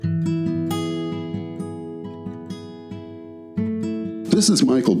This is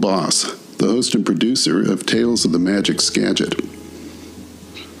Michael Boss, the host and producer of Tales of the Magic Skagit.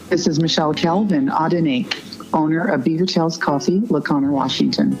 This is Michelle Kelvin Audeny, owner of Beaver Tails Coffee, Laconia,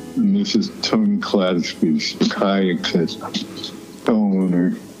 Washington. And this is Tony Kladsby, psychiatrist,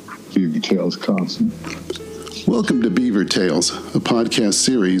 owner, Beaver Tails Coffee. Welcome to Beaver Tales, a podcast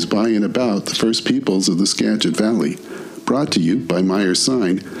series by and about the First Peoples of the Skagit Valley, brought to you by Meyer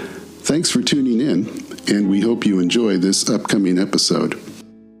Sign. Thanks for tuning in, and we hope you enjoy this upcoming episode.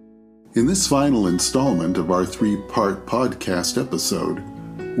 In this final installment of our three-part podcast episode,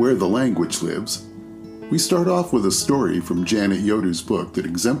 Where the Language Lives, we start off with a story from Janet Yoder's book that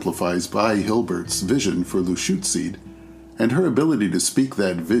exemplifies Vi Hilbert's vision for Lushootseed and her ability to speak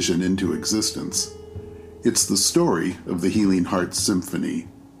that vision into existence. It's the story of the Healing Hearts Symphony.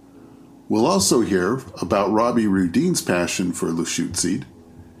 We'll also hear about Robby Rudine's passion for Lushootseed,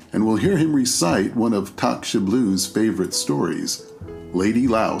 and we'll hear him recite one of TAWK-sh-blu's favorite stories, Lady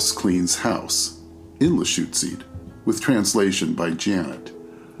Louse Cleans House, in Lushootseed, with translation by Janet.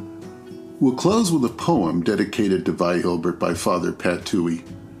 We'll close with a poem dedicated to Vi Hilbert by Father Pat Tuohy.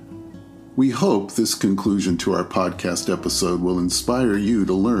 We hope this conclusion to our podcast episode will inspire you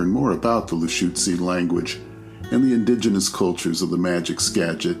to learn more about the Lushootseed language and the indigenous cultures of the Magic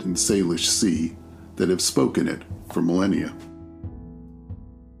Skagit and Salish Sea that have spoken it for millennia.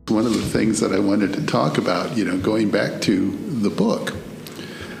 One of the things that I wanted to talk about, going back to the book,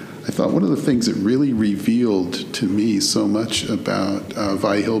 I thought one of the things that really revealed to me so much about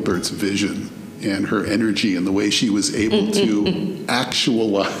Vi Hilbert's vision and her energy and the way she was able to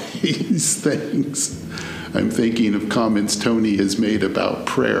actualize things. I'm thinking of comments Tony has made about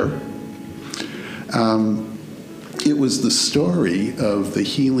prayer. It was the story of the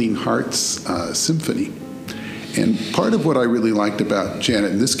Healing Hearts Symphony. And part of what I really liked about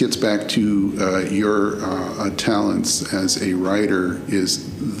Janet, and this gets back to your talents as a writer, is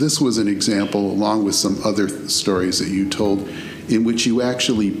this was an example, along with some other stories that you told, in which you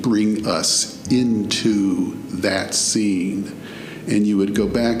actually bring us into that scene. And you would go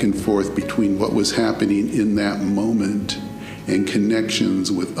back and forth between what was happening in that moment and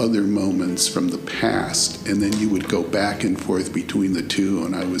connections with other moments from the past. And then you would go back and forth between the two,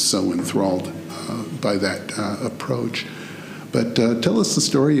 and I was so enthralled by that approach. But tell us the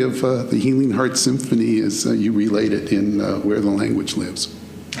story of the Healing Hearts Symphony as you relate it in Where the Language Lives.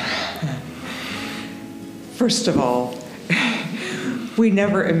 First of all, we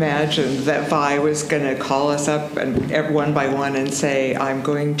never imagined that Vi was going to call us up and one by one and say, I'm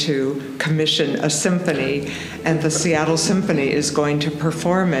going to commission a symphony, and the Seattle Symphony is going to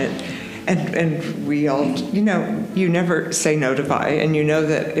perform it. And we all, you never say no to Vi, and you know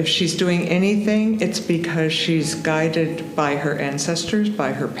that if she's doing anything, it's because she's guided by her ancestors,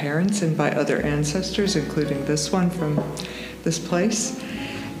 by her parents, and by other ancestors, including this one from this place.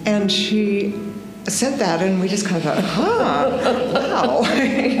 And she said that, and we just kind of thought, wow.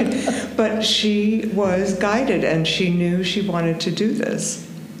 But she was guided, and she knew she wanted to do this.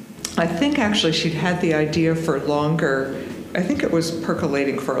 I think actually she'd had the idea for longer. I think it was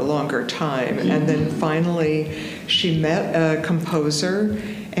percolating for a longer time, and then finally she met a composer,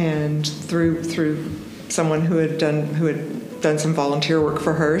 and through someone who had done some volunteer work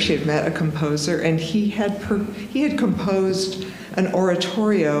for her, she had met a composer, and he had composed an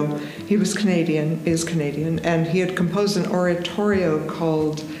oratorio. He was Canadian, and he had composed an oratorio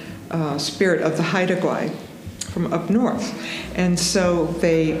called Spirit of the Haida from up north. And so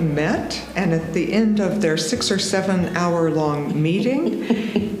they met, and at the end of their 6 or 7 hour long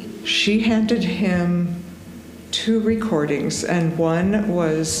meeting, she handed him 2 recordings, and one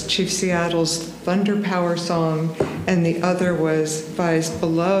was Chief Seattle's Thunder Power song, and the other was Vi's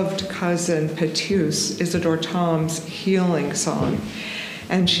beloved cousin Petius, Isidore Tom's Healing song.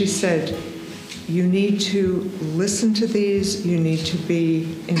 And she said, you need to listen to these, you need to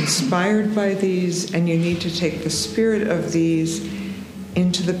be inspired by these, and you need to take the spirit of these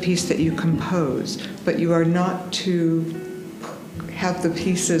into the piece that you compose. But you are not to have the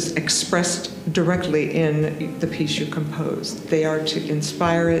pieces expressed directly in the piece you compose. They are to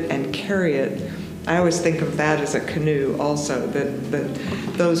inspire it and carry it. I always think of that as a canoe also, that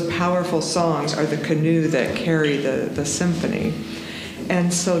those powerful songs are the canoe that carry the symphony.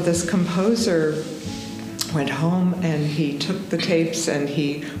 And so this composer went home, and he took the tapes, and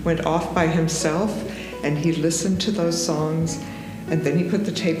he went off by himself, and he listened to those songs, and then he put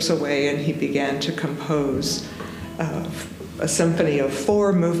the tapes away, and he began to compose a symphony of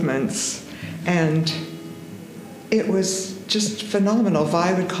 4 movements, and it was just phenomenal.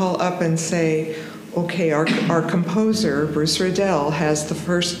 Vi would call up and say, okay, our composer, Bruce Riddell, has the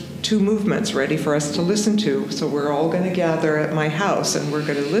first 2 movements ready for us to listen to, so we're all going to gather at my house and we're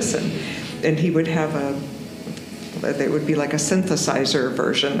going to listen. And he would have they would be like a synthesizer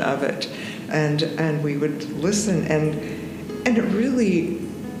version of it, and we would listen, and it really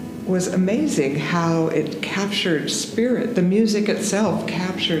was amazing how it captured spirit. The music itself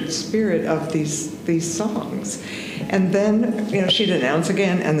captured spirit of these songs. And then, she'd announce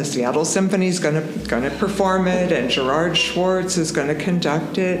again, and the Seattle Symphony's going to perform it, and Gerard Schwartz is going to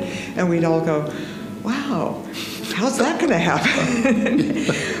conduct it, and we'd all go, wow, how's that going to happen?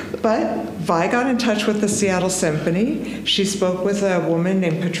 But Vi got in touch with the Seattle Symphony. She spoke with a woman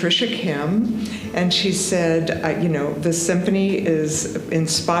named Patricia Kim, and she said, the symphony is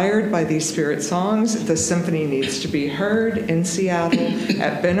inspired by these spirit songs. The symphony needs to be heard in Seattle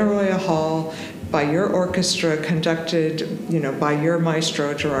at Benaroya Hall by your orchestra, conducted, by your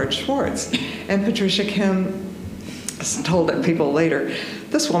maestro, Gerard Schwartz. And Patricia Kim told people later,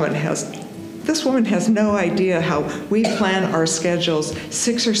 this woman has no idea how we plan our schedules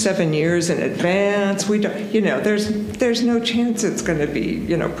 6 or 7 years in advance. We don't, there's no chance it's going to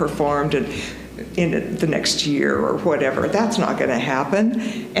be, performed in the next year or whatever. That's not going to happen.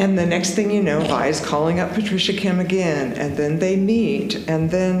 And the next thing you know, Vi's calling up Patricia Kim again, and then they meet,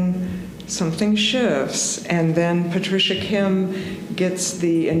 and then something shifts, and then Patricia Kim gets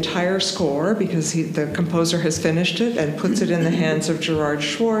the entire score because the composer has finished it and puts it in the hands of Gerard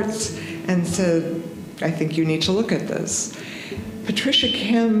Schwartz and said, I think you need to look at this. Patricia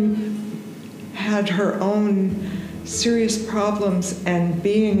Kim had her own serious problems, and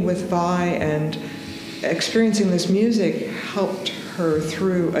being with Vi and experiencing this music helped her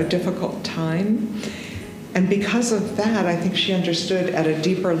through a difficult time. And because of that, I think she understood at a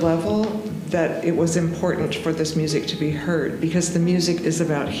deeper level that it was important for this music to be heard, because the music is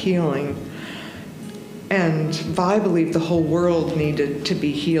about healing. And Vi believed the whole world needed to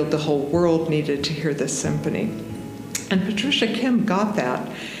be healed. The whole world needed to hear this symphony. And Patricia Kim got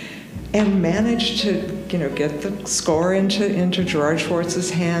that and managed to, get the score into Gerard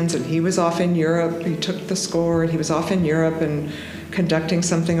Schwartz's hands. And he was off in Europe. He took the score, and he was off in Europe and conducting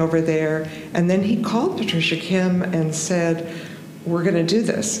something over there. And then he called Patricia Kim and said, we're going to do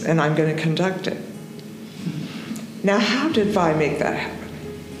this, and I'm going to conduct it. Now, how did Vi make that happen?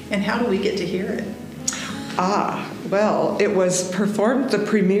 And how do we get to hear it? Well, it was performed, the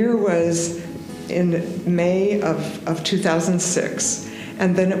premiere was in May of 2006,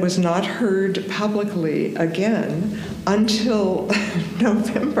 and then it was not heard publicly again until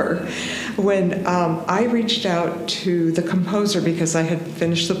November, when I reached out to the composer, because I had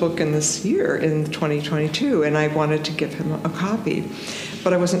finished the book in this year, in 2022, and I wanted to give him a copy.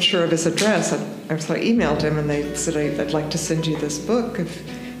 But I wasn't sure of his address. So I emailed him, and they said, I'd like to send you this book,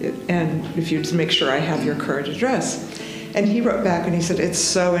 if you'd make sure I have your current address. And he wrote back, and he said, it's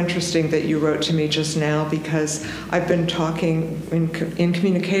so interesting that you wrote to me just now, because I've been talking in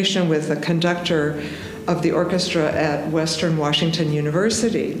communication with the conductor of the orchestra at Western Washington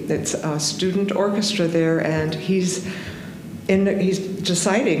University. It's a student orchestra there, and he's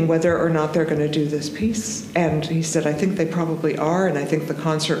deciding whether or not they're going to do this piece. And he said, I think they probably are, and I think the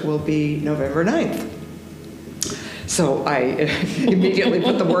concert will be November 9th. So I immediately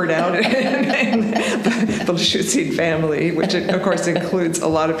put the word out in the Lushootseed family, which of course includes a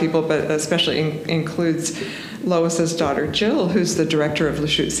lot of people, but especially includes Lois's daughter Jill, who's the director of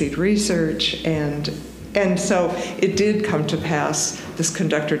Lushootseed Research, and so it did come to pass. This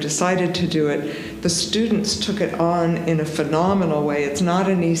conductor decided to do it. The students took it on in a phenomenal way. It's not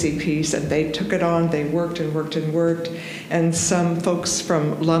an easy piece, and they took it on. They worked and worked and worked. And some folks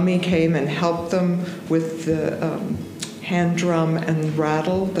from Lummi came and helped them with the hand drum and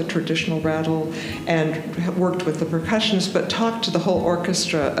rattle, the traditional rattle, and worked with the percussionists, but talked to the whole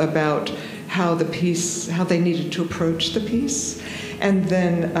orchestra about how they needed to approach the piece. And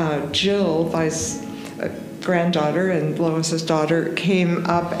then Jill, Vi's granddaughter and Lois's daughter, came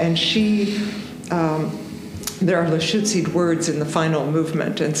up, and there are Lushootseed words in the final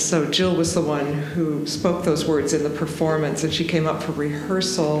movement, and so Jill was the one who spoke those words in the performance, and she came up for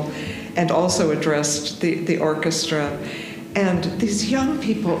rehearsal and also addressed the orchestra. And these young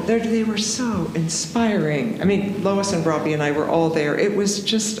people, they were so inspiring. I mean, Lois and Robby and I were all there. It was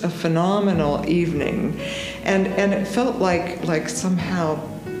just a phenomenal evening, and it felt like somehow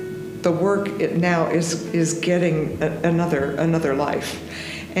the work now is getting another life.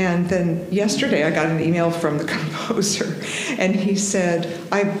 And then yesterday I got an email from the composer, and he said,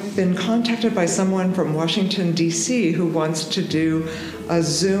 I've been contacted by someone from Washington, D.C. who wants to do a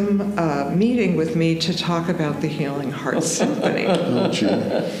Zoom meeting with me to talk about the Healing Hearts Symphony. Oh, gee.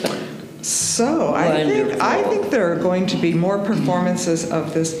 So I think there are going to be more performances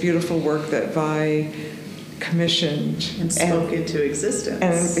of this beautiful work that Vi commissioned and spoke into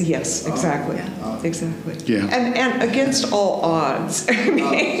existence. And yes, exactly, exactly. Yeah. And against all odds. I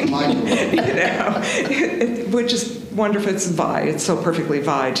mean, which is wonderful. It's Vi. It's so perfectly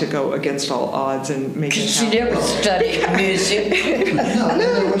Vi to go against all odds and make it happen. She never studied music. No,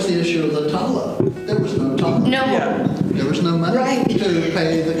 there was the issue of the tala. There was no tala. No. Yeah. There was no money to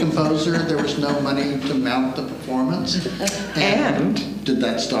pay the composer. There was no money to mount the performance. And did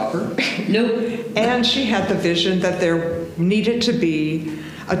that stop her? Nope. And she had the vision that there needed to be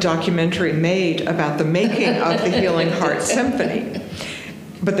a documentary made about the making of the Healing Hearts Symphony.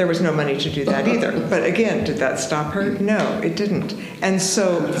 But there was no money to do that either. But again, did that stop her? No, it didn't. And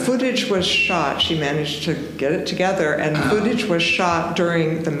so footage was shot. She managed to get it together, and footage was shot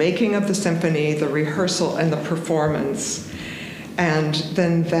during the making of the symphony, the rehearsal, and the performance. And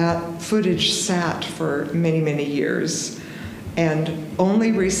then that footage sat for many, many years. And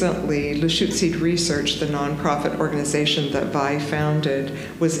only recently, Lushootseed Research, the nonprofit organization that Vi founded,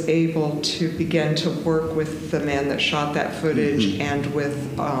 was able to begin to work with the man that shot that footage and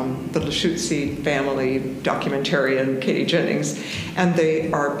with the Lushootseed family documentarian, Katie Jennings, and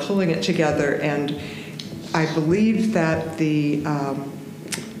they are pulling it together. And I believe that the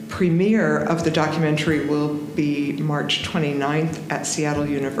premiere of the documentary will be March 29th at Seattle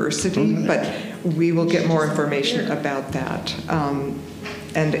University, but we will get more information about that.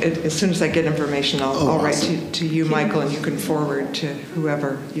 And as soon as I get information, I'll write to you, Michael, and you can forward to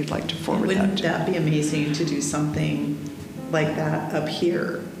whoever you'd like to forward Wouldn't that to. be amazing to do something like that up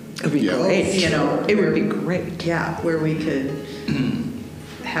here? It would be great. You know, it would be great. Yeah, where we could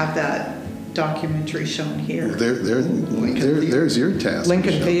have that documentary shown here. There's your task.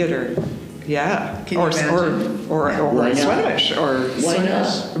 Lincoln Michelle. Theater. Yeah. Can you imagine? Or Salish. Or Why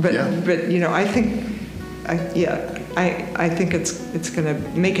not? But you know, I think it's going to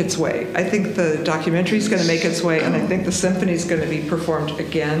make its way. I think the documentary is going to make its way, and I think the symphony is going to be performed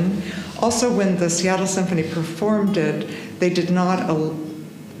again. Also, when the Seattle Symphony performed it, they did not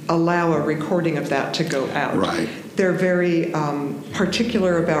allow a recording of that to go out. Right. They're very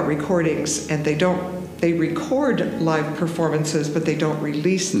particular about recordings, and they record live performances, but they don't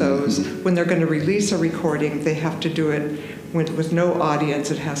release those. When they're going to release a recording, they have to do it with no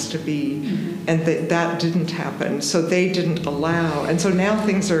audience. It has to be, and that didn't happen. So they didn't allow, and so now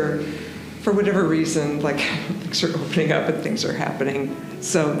things are, for whatever reason, like things are opening up and things are happening.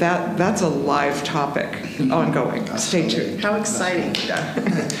 So that's a live topic, ongoing. Stay tuned. How exciting.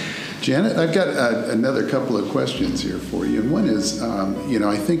 Janet, I've got another couple of questions here for you. And one is,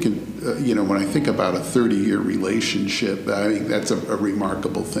 I think, when I think about a 30-year relationship, I think that's a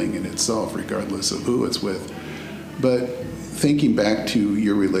remarkable thing in itself, regardless of who it's with. But thinking back to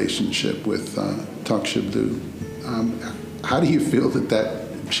your relationship with TAWK-sh-blu, how do you feel that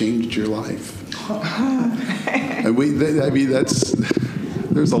changed your life?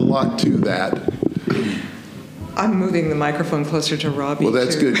 There's a lot to that. I'm moving the microphone closer to Robby. Well,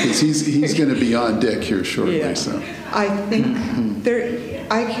 that's good, because he's going to be on deck here shortly. Yeah. So I think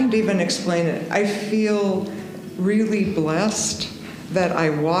I can't even explain it. I feel really blessed that I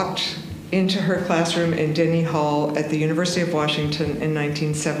walked into her classroom in Denny Hall at the University of Washington in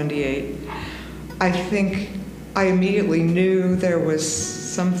 1978. I think I immediately knew there was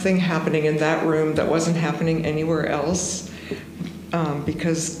something happening in that room that wasn't happening anywhere else.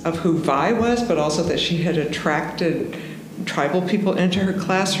 Because of who Vi was, but also that she had attracted tribal people into her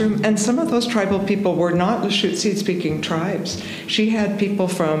classroom. And some of those tribal people were not Lushootseed-speaking tribes. She had people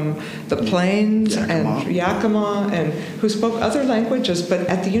from the Plains and Yakima and who spoke other languages. But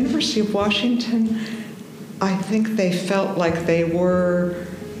at the University of Washington, I think they felt like they were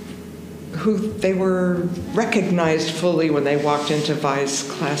recognized fully when they walked into Vi's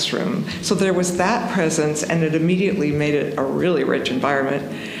classroom. So there was that presence, and it immediately made it a really rich environment.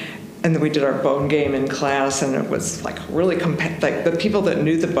 And then we did our bone game in class, and it was like really like the people that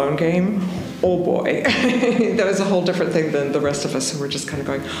knew the bone game, oh boy, that was a whole different thing than the rest of us who were just kind of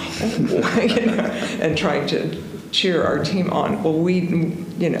going, oh boy, and trying to cheer our team on. Well,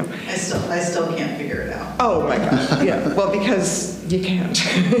 I still can't figure it out. Oh my gosh, yeah. Well, because you can't.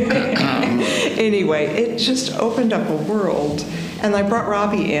 Anyway, it just opened up a world. And I brought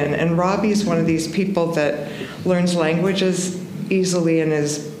Robby in, and Robby's one of these people that learns languages easily in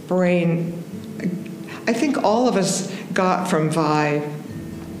his brain. I think all of us got from Vi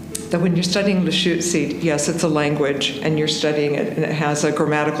that when you're studying Lushootseed, yes, it's a language, and you're studying it, and it has a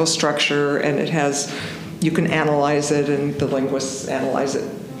grammatical structure, and you can analyze it, and the linguists analyze it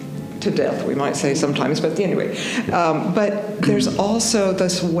to death, we might say sometimes, but anyway. But there's also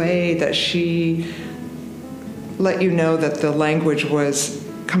this way that she let you know that the language was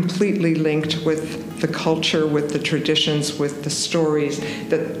completely linked with the culture, with the traditions, with the stories,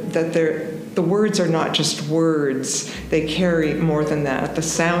 that the words are not just words, they carry more than that. The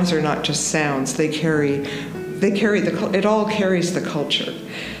sounds are not just sounds, it all carries the culture.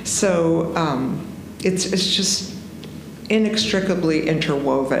 So it's just inextricably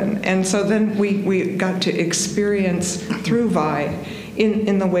interwoven. And so then we got to experience through Vi,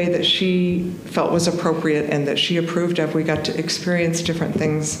 in the way that she felt was appropriate and that she approved of, we got to experience different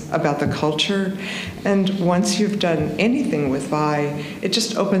things about the culture. And once you've done anything with Vi, it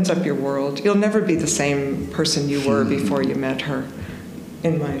just opens up your world. You'll never be the same person you were before you met her,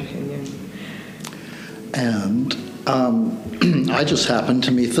 in my opinion. And I just happened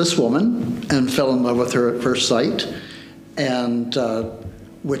to meet this woman and fell in love with her at first sight, and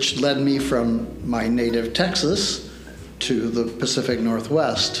which led me from my native Texas to the Pacific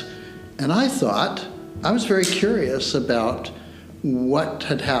Northwest. And I was very curious about what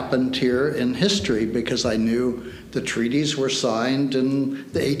had happened here in history, because I knew the treaties were signed in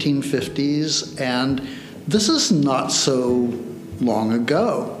the 1850s, and this is not so long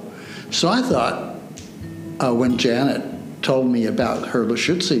ago. So I thought, when Janet told me about her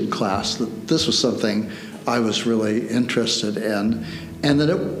Lushootseed class, that this was something I was really interested in, and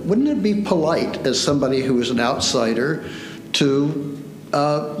that wouldn't it be polite as somebody who is an outsider to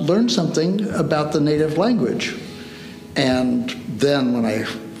learn something about the native language. And then when I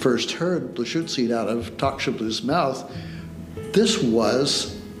first heard Lushootseed out of TAWK-sh-blu's mouth, this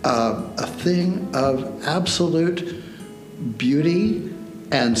was a thing of absolute beauty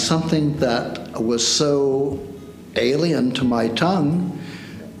and something that was so alien to my tongue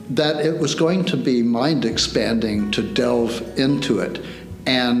that it was going to be mind-expanding to delve into it,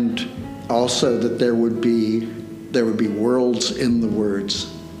 and also that there would be worlds in the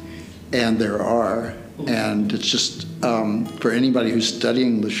words, and there are. And it's just, for anybody who's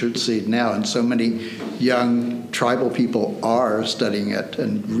studying Lushootseed now, and so many young tribal people are studying it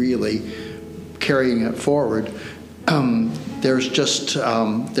and really carrying it forward, there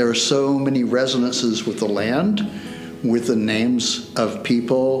are so many resonances with the land, with the names of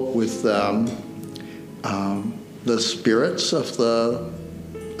people, with the spirits of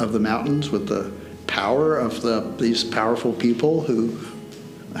the mountains, with the power of these powerful people who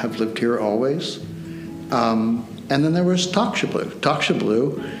have lived here always. And then there was TAWK-sh-blu.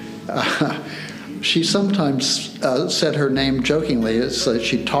 TAWK-sh-blu, she sometimes said her name jokingly. It's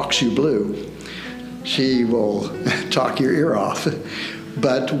she talks you blue. She will talk your ear off.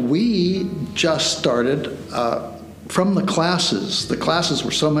 But we just started from the classes. The classes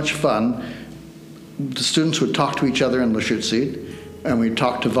were so much fun. The students would talk to each other in Lushootseed, and we'd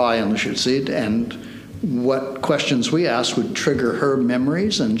talk to Vi in Lushootseed, and what questions we asked would trigger her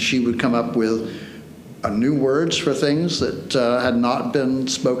memories, and she would come up with new words for things that had not been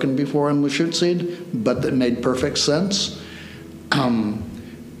spoken before in Lushootseed, but that made perfect sense.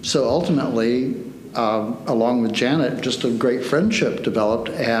 So ultimately, along with Janet, just a great friendship developed,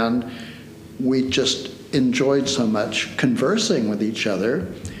 and we just enjoyed so much conversing with each other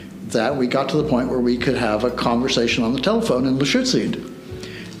that we got to the point where we could have a conversation on the telephone in Lushootseed.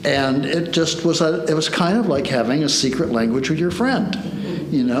 And it just was it was kind of like having a secret language with your friend.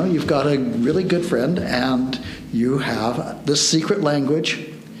 You know, you've got a really good friend and you have this secret language.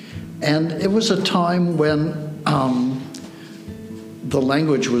 And it was a time when the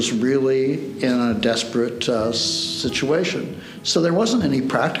language was really in a desperate situation. So there wasn't any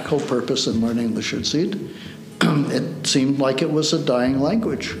practical purpose in learning Lushootseed. It seemed like it was a dying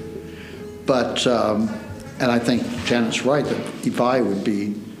language. But, and I think Janet's right that Vi would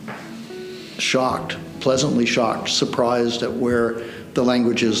be shocked, pleasantly shocked, surprised at where the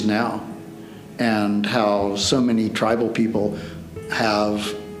language is now, and how so many tribal people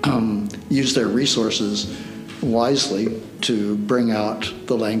have used their resources wisely to bring out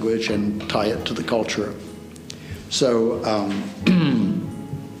the language and tie it to the culture. So,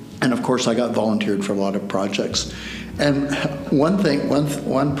 and of course I got volunteered for a lot of projects. And one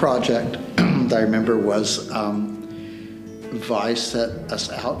project that I remember was Vi set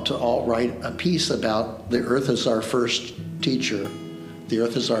us out to all write a piece about the earth as our first teacher. The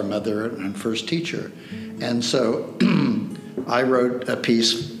earth is our mother and first teacher. And so I wrote a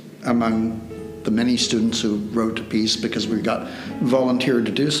piece among the many students who wrote a piece because we got volunteered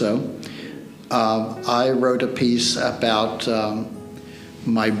to do so. I wrote a piece about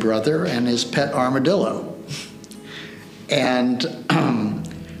my brother and his pet armadillo. And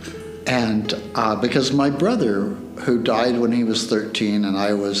because my brother, who died when he was 13 and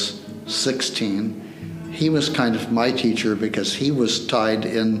I was 16, he was kind of my teacher because he was tied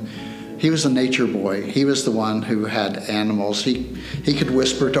in. He was a nature boy. He was the one who had animals. He could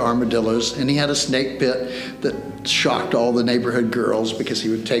whisper to armadillos, and he had a snake pit that shocked all the neighborhood girls because he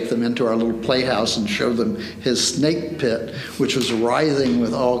would take them into our little playhouse and show them his snake pit, which was writhing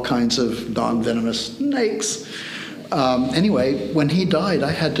with all kinds of non-venomous snakes. Anyway, when he died,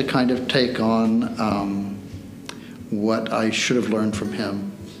 I had to kind of take on what I should have learned from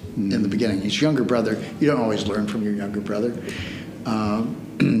him in the beginning. His younger brother, you don't always learn from your younger brother.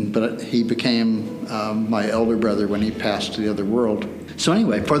 But he became my elder brother when he passed to the other world. So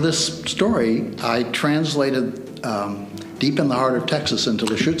anyway, for this story, I translated Deep in the Heart of Texas into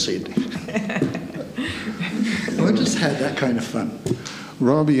Lushootseed. We just had that kind of fun.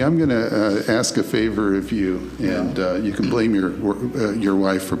 Robby, I'm going to ask a favor of you, and you can blame your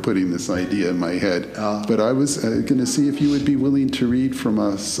wife for putting this idea in my head. But I was going to see if you would be willing to read for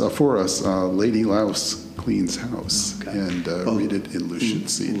us Lady Louse Cleans House, and read it in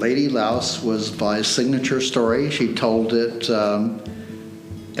Lushootseed. Lady Louse was Vi's signature story. She told it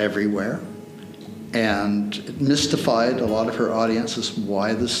everywhere, and it mystified a lot of her audience as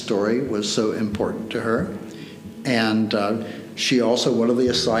why the story was so important to her. And she also, one of the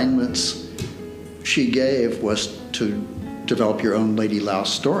assignments she gave was to develop your own Lady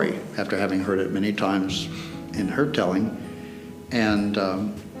Louse story after having heard it many times in her telling. And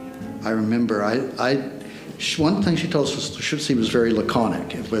I remember one thing she told us was Lushootseed was very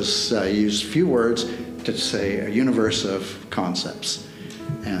laconic. It was used few words to say a universe of concepts.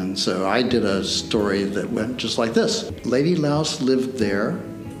 And so I did a story that went just like this. Lady Louse lived there,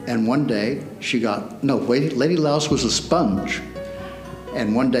 and one day Lady Louse was a sponge,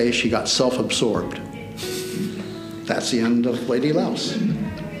 and one day she got self-absorbed. That's the end of Lady Louse.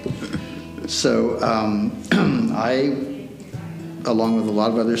 So I, along with a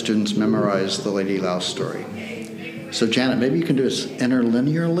lot of other students, memorized the Lady Louse story. So Janet, maybe you can do this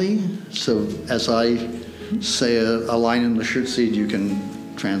interlinearly. So as I say a line in Lushootseed, you can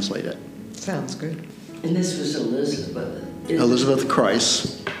translate it. Sounds good. And this was Elizabeth. Elizabeth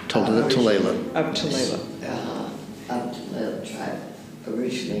Christ told it to Layla. Up to Layla. Up to Layla tried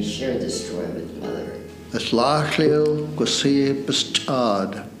originally shared this story with Mother. Eslachlil gwasi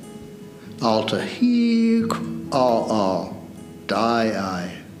bestad. Alta heek all die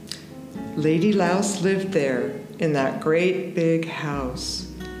I. Lady Louse lived there in that great big house,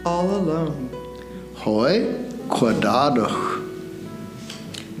 all alone. Hoi quadaduch.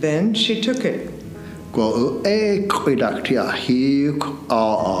 Then she took it,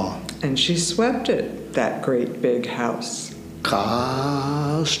 and she swept it, that great big house.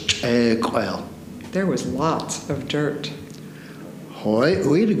 There was lots of dirt.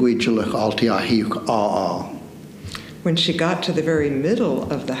 When she got to the very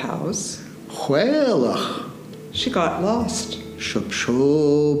middle of the house, she got lost.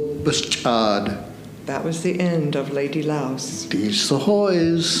 That was the end of Lady Louse. That's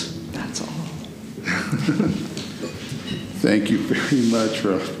all. Thank you very much,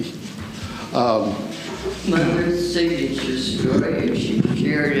 Robby. Mother's signature story, and she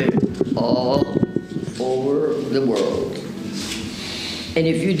shared it all over the world. And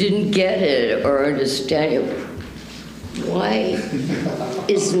if you didn't get it or understand it, why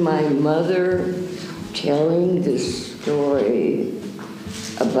is my mother telling this story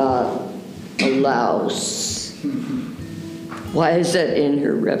about a louse? Why is that in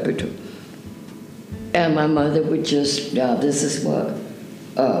her repertoire? And my mother would just, now this is what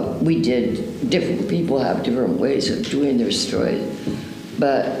we did. Different people have different ways of doing their stories.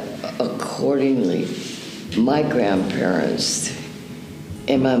 But accordingly, my grandparents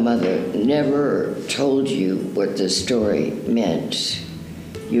and my mother never told you what the story meant.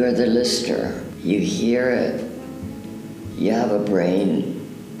 You're the listener. You hear it. You have a brain.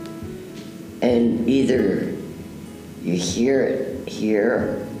 And either you hear it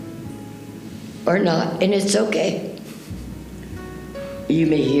here or not, and it's okay. You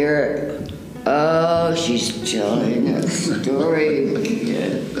may hear it, oh, she's telling a story.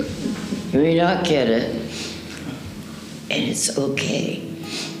 You may not get it, and it's okay.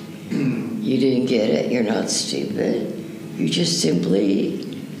 You didn't get it, you're not stupid. You just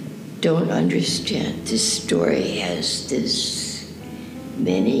simply don't understand. This story has this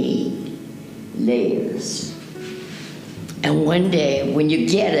many layers. And one day, when you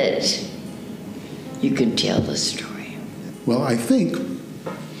get it, you can tell the story. Well, I think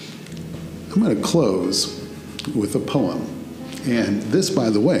I'm going to close with a poem. And this, by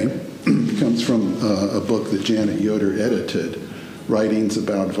the way, comes from a book that Janet Yoder edited, Writings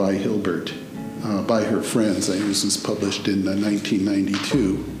about Vi Hilbert, by her friends. This was published in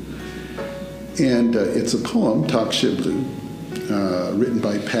 1992. And it's a poem, TAWK-sh-blu, written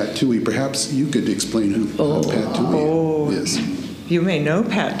by Pat Tuohy. Perhaps you could explain who Pat Tuohy is. You may know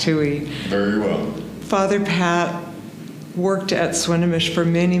Pat Tuohy. Very well. Father Pat worked at Swinomish for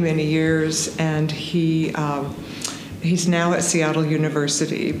many, many years, and he's now at Seattle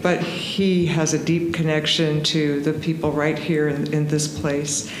University, but he has a deep connection to the people right here in this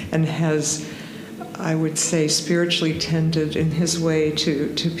place, and has, I would say, spiritually tended in his way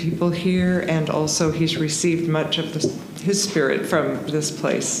to people here, and also he's received much of his spirit from this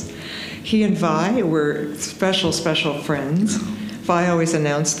place. He and Vi were special, special friends. Vi always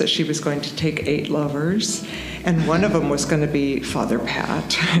announced that she was going to take 8 lovers, and one of them was going to be Father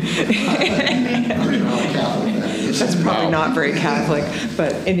Pat. That's probably not very Catholic,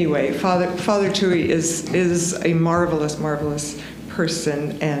 but anyway, Father Tuohy is a marvelous, marvelous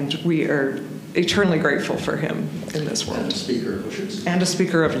person, and we are eternally grateful for him in this world. And a speaker of Lushootseed. And a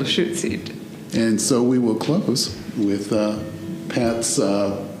speaker of Lushootseed. And so we will close with Pat's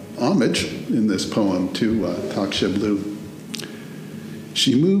homage in this poem to TAWK-sh-blu.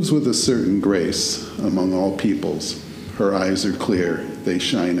 She moves with a certain grace among all peoples. Her eyes are clear. They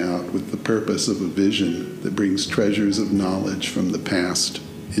shine out with the purpose of a vision that brings treasures of knowledge from the past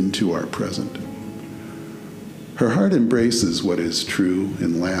into our present. Her heart embraces what is true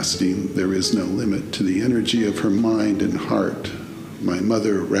and lasting. There is no limit to the energy of her mind and heart. My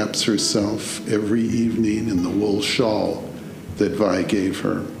mother wraps herself every evening in the wool shawl that Vi gave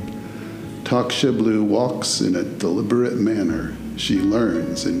her. TAWK-sh-blu walks in a deliberate manner. She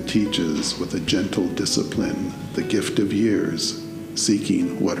learns and teaches with a gentle discipline, the gift of years,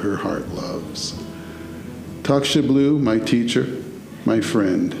 seeking what her heart loves. TAWK-sh-blu, my teacher, my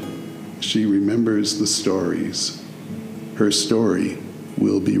friend, she remembers the stories. Her story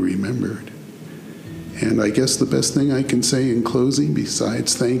will be remembered. And I guess the best thing I can say in closing,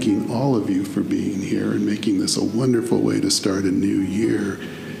 besides thanking all of you for being here and making this a wonderful way to start a new year,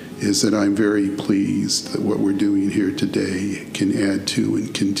 is that I'm very pleased that what we're doing here today can add to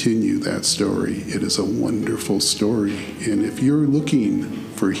and continue that story. It is a wonderful story. And if you're looking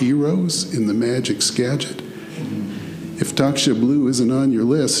for heroes in the magic Skagit, if TAWK-sh-blu isn't on your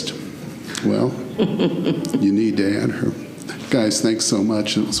list, well, you need to add her. Guys, thanks so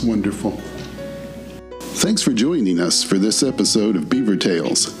much. It was wonderful. Thanks for joining us for this episode of Beaver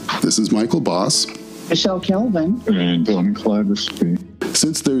Tales. This is Michael Boss. Michelle Kelvin. And I'm glad to speak.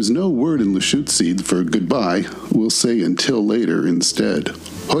 Since there's no word in Lushootseed for goodbye, we'll say until later instead.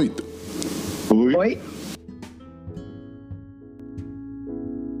 Hoyt. Hoyt. Hoyt.